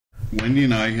Wendy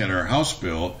and I had our house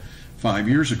built 5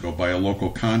 years ago by a local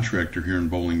contractor here in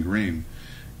Bowling Green.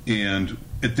 And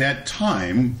at that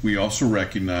time, we also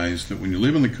recognized that when you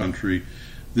live in the country,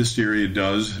 this area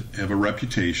does have a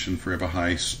reputation for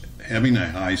having a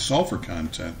high sulfur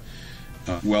content,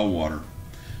 well water.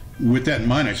 With that in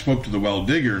mind, I spoke to the well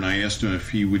digger and I asked him if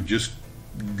he would just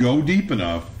go deep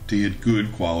enough to get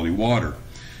good quality water.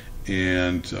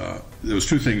 And there was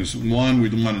two things. One, we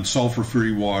wanted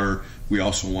sulfur-free water. We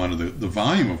also wanted the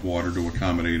volume of water to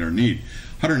accommodate our need.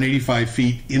 185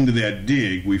 feet into that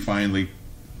dig, we finally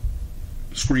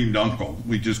screamed uncle.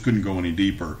 We just couldn't go any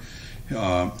deeper.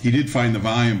 He did find the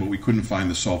volume, but we couldn't find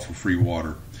the sulfur-free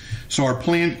water. So our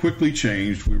plan quickly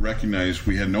changed. We recognized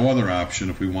we had no other option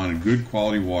if we wanted good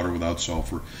quality water without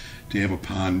sulfur to have a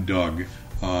pond dug.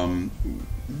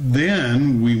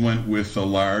 Then we went with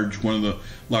one of the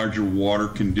larger water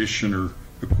conditioner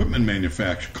equipment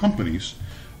manufacturer companies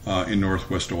in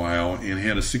Northwest Ohio, and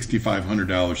had a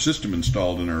 $6,500 system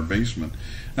installed in our basement.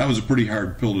 That was a pretty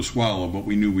hard pill to swallow, but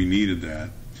we knew we needed that.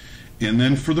 And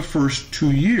then for the first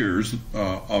 2 years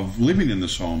of living in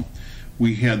this home,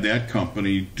 we had that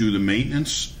company do the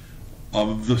maintenance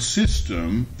of the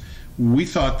system. We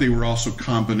thought they were also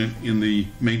competent in the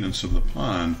maintenance of the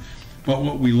pond, but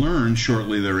what we learned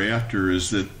shortly thereafter is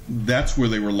that that's where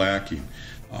they were lacking.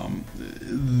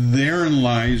 Therein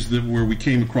lies where we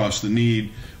came across the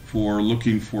need for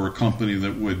looking for a company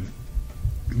that would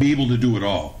be able to do it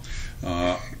all.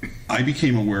 I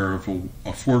became aware of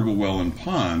Affordable Well and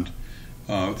Pond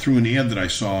through an ad that I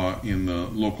saw in the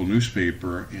local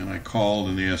newspaper, and I called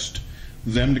and asked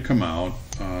them to come out.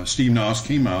 Steve Noss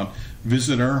came out,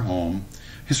 visit our home.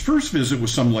 His first visit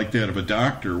was something like that of a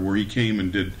doctor, where he came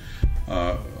and did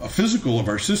a physical of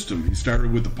our system. He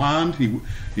started with the pond.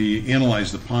 He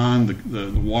analyzed the pond,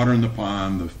 the water in the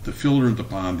pond, the filter in the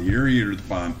pond, the aerator of the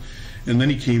pond, and then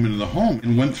he came into the home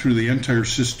and went through the entire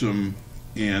system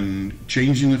and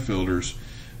changing the filters,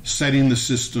 setting the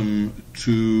system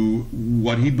to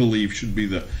what he believed should be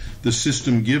the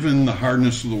system, given the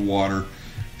hardness of the water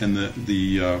and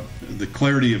the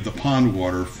clarity of the pond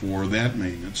water for that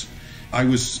maintenance. I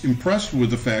was impressed with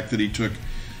the fact that he took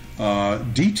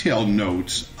detailed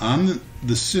notes on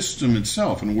the system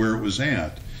itself and where it was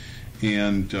at.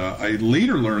 And I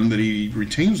later learned that he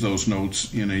retains those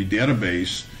notes in a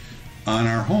database on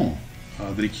our home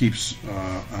that he keeps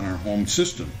on our home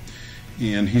system.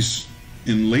 And he's,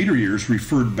 in later years,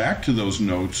 referred back to those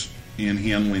notes in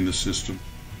handling the system.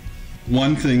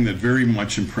 One thing that very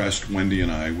much impressed Wendy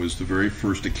and I was the very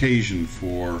first occasion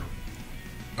for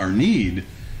our need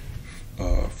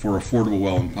for Affordable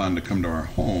Well and Pond to come to our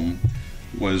home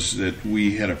was that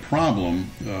we had a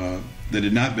problem that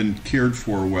had not been cared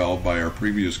for well by our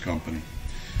previous company.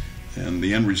 And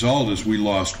the end result is we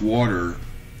lost water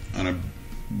on a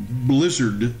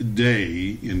blizzard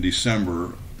day in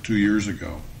December 2 years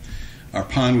ago. Our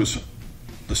pond was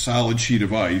a solid sheet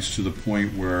of ice to the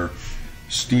point where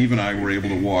Steve and I were able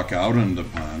to walk out into the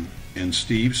pond, and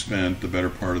Steve spent the better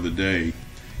part of the day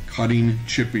cutting,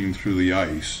 chipping through the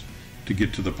ice to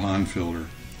get to the pond filter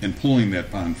and pulling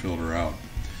that pond filter out.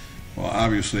 Well,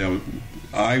 obviously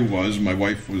my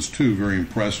wife was too, very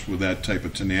impressed with that type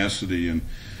of tenacity and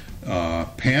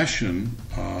passion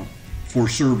for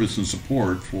service and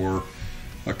support for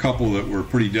a couple that were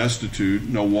pretty destitute,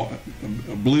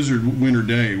 a blizzard winter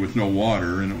day with no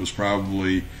water, and it was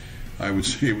probably, I would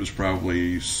say it was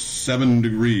probably 7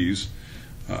 degrees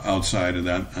outside of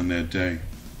that on that day.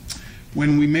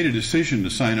 When we made a decision to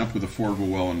sign up with Affordable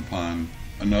Well and Pond,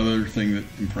 another thing that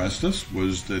impressed us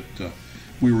was that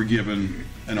we were given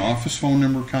an office phone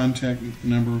number, contact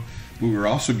number, but we were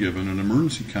also given an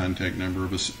emergency contact number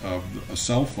of a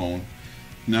cell phone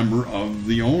number of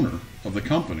the owner of the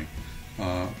company,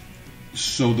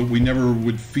 so that we never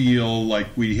would feel like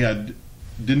we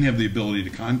didn't have the ability to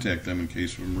contact them in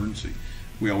case of emergency.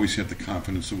 We always have the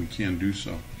confidence that we can do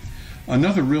so.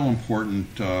 Another real important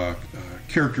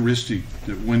characteristic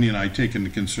that Wendy and I take into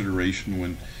consideration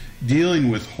when dealing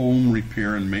with home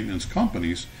repair and maintenance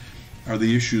companies are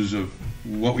the issues of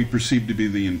what we perceive to be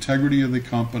the integrity of the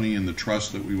company and the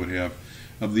trust that we would have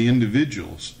of the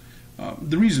individuals.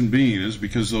 The reason being is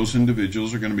because those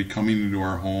individuals are going to be coming into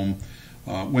our home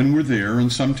when we're there,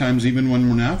 and sometimes even when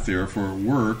we're not there for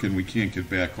work and we can't get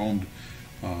back home.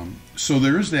 So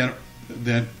there is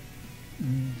that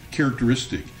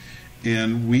characteristic.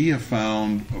 And we have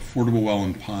found Affordable Well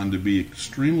and Pond to be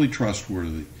extremely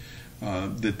trustworthy,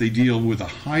 that they deal with a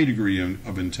high degree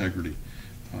of integrity.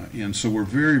 And so we're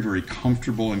very, very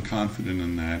comfortable and confident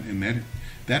in that, and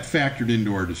that factored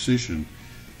into our decision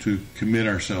to commit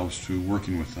ourselves to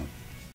working with them.